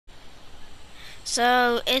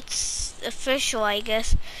So it's official, I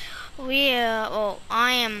guess.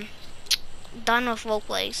 I am done with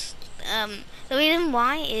roleplays. The reason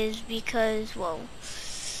why is because, well,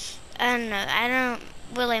 I don't know. I don't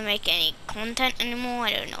really make any content anymore.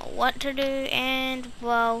 I don't know what to do, and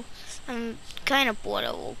well, I'm kind of bored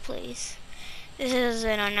of roleplays. This is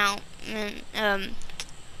an announcement.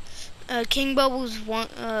 King Bubbles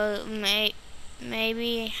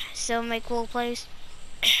maybe still make roleplays.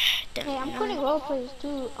 Hey, I'm quitting roleplays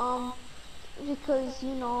too. Because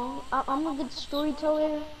I'm a good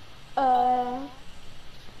storyteller. Uh,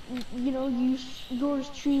 yours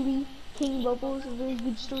truly, King Bubbles, a very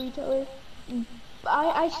good storyteller.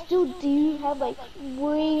 I still do have like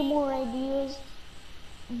way more ideas,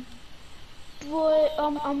 but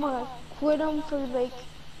I'm gonna quit them for like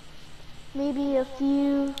maybe a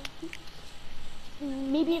few,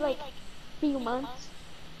 maybe like few months.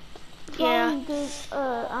 Yeah, Probably because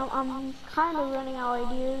I'm kind of running out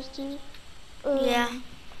of ideas too. yeah, Um,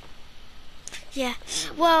 yeah.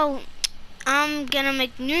 Well, I'm gonna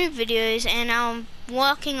make new videos, and I'm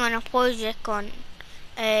working on a project on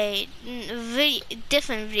a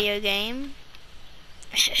different video game.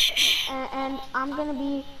 and I'm gonna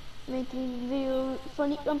be making video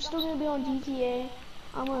funny. I'm still gonna be on GTA.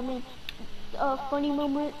 I'm gonna make funny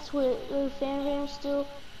moments with fan rams still.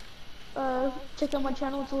 Check out my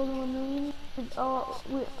channel. It's over 1 million. With all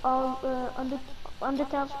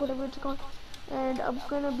undercaps, whatever it's called. And I'm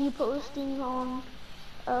gonna be posting on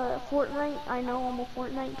Fortnite. I know I'm a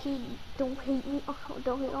Fortnite kid. Don't hate me.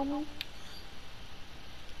 Don't hate on me.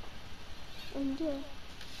 And yeah.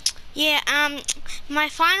 Yeah. My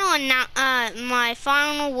final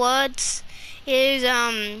words is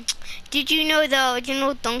Did you know the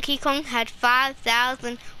original Donkey Kong had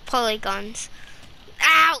 5,000 polygons?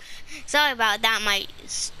 Ow! Sorry about that, my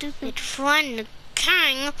stupid friend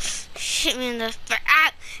King shit me in the face.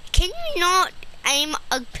 Can you not aim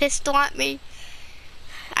a pistol at me?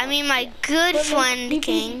 I mean, my good But friend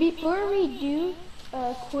King. before we do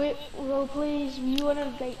quit roleplays, we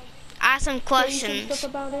wanna like Ask some say some stuff questions.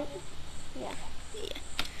 about it. Yeah.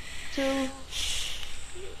 So,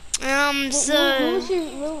 So,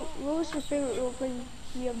 what was your favorite roleplay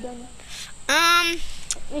you have done? um,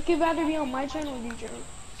 It could either be on my channel or your channel.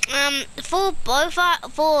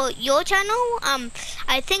 for your channel,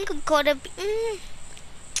 I think it gotta be,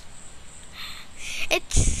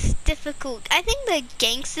 it's difficult. I think the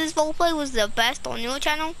Gangsters roleplay was the best on your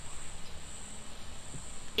channel.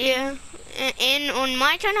 Yeah, and on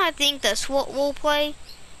my channel, I think the SWAT roleplay,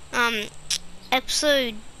 um,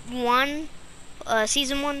 episode 1,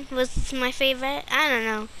 season 1 was my favorite. I don't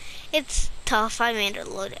know. It's tough. I made a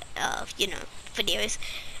lot of, videos.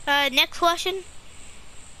 Next question.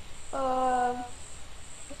 Uh,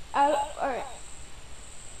 alright.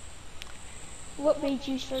 What made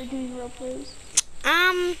you start doing roleplays?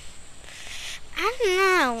 I don't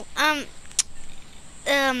know.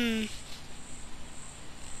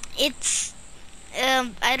 It's,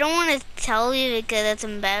 I don't want to tell you because it's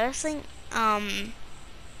embarrassing.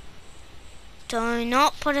 Do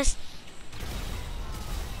not put us.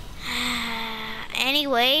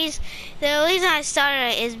 Anyways, the reason I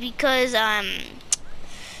started it is because,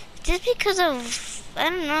 just because of, I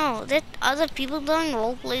don't know, that other people doing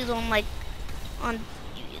roleplays on on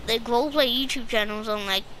roleplay YouTube channels on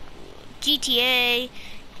GTA,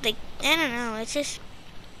 I don't know, it's just,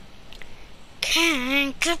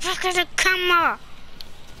 King, get back at the camera,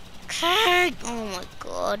 King, oh my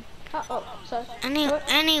god. Sorry.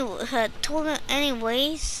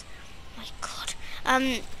 Anyways, my god,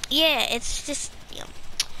 yeah, it's just,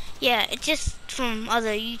 yeah, it's just from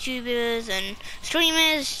other YouTubers and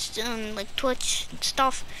streamers and like Twitch and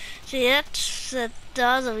stuff. So yeah, that's the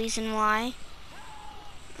other reason why.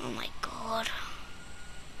 Oh my god.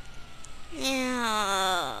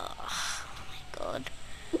 Yeah. Oh my god.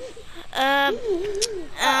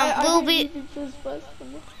 We'll be.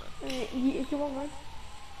 Come on, man.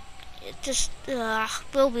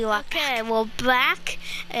 We'll be back. Okay, we're back,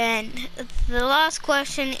 and the last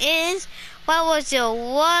question is, what was your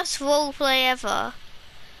worst roleplay ever?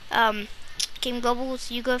 King Bubbles,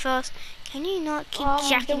 you go first. Can you not keep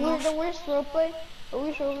jacking off? The worst roleplay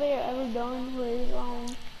I ever done was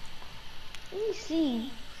let me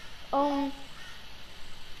see. Ooh,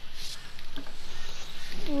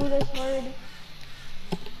 that's hard.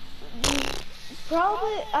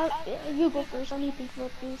 Probably you go first. I need to think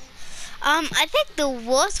about this. I think the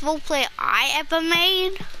worst roleplay I ever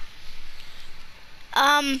made.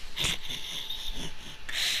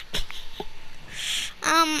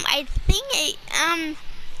 I think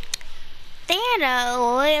they had a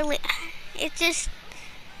really. It just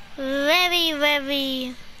very,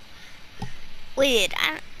 very weird.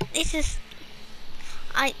 I,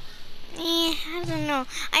 I don't know.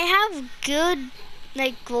 I have good,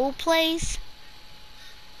 like, role plays.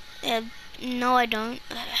 No, I don't.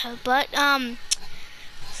 But, I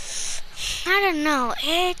don't know.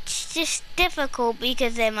 It's just difficult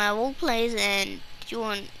because they're my role plays and you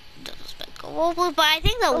want the role play. But I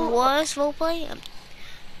think the worst role play,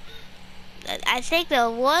 I think the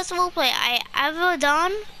worst role play I ever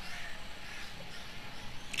done.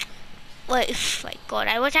 Wait, oh my god,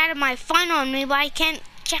 I wish I had my phone on me, but I can't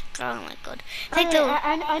check. Oh my god.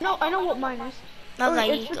 I know what mine is.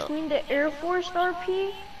 Okay, It's you go. between the Air Force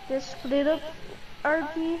RP, the Split Up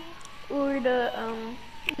RP, or the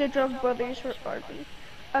Drug Brothers RP.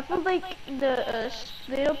 I feel like the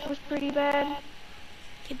Split Up was pretty bad.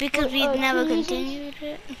 Because we never continued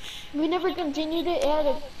it. We never continued it.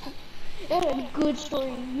 It had a good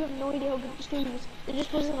story. You have no idea how good the story was. It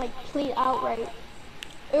just wasn't like played out right.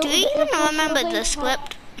 Do you even remember the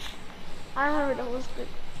script? I remember the whole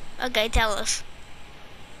script. Okay, tell us.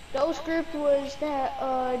 The whole script was that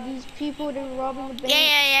these people that were robbing the bank.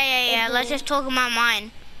 Yeah. Let's just talk about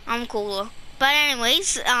mine. I'm cooler. But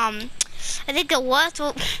anyways, I think the worst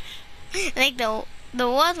the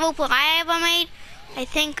worst role I ever made, I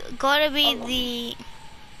think gotta be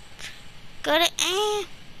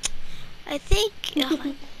I think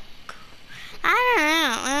I don't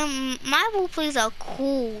know. My role plays are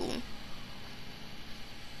cool.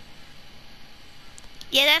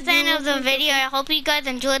 Yeah, that's the end of the video. I hope you guys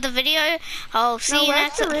enjoyed the video. I'll see you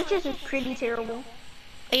next time. Rags to Riches is pretty terrible.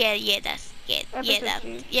 Yeah, that's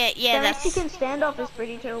Mexican standoff is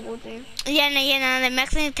pretty terrible too. The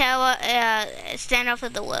Mexican tower standoff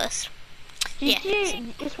is the worst.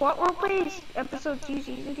 GTA, SWAT roleplays episode 2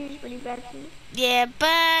 season 2 is pretty bad too. Yeah,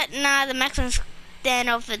 but nah, the Mexican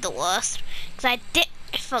standoff is the worst. Cause I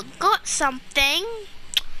forgot something.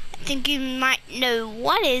 I think you might know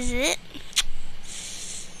what is it.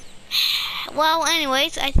 Well,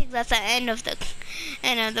 anyways, I think that's the end of the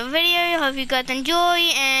video. Hope you guys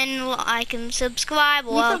enjoy and like and subscribe.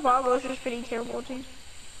 Lisa Vagos is pretty terrible too.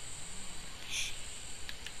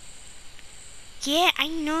 Yeah, I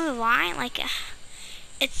know, right? Like,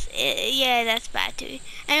 yeah, that's bad too.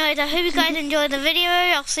 Anyways, I hope you guys enjoyed the video.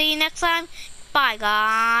 I'll see you next time. Bye,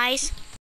 guys.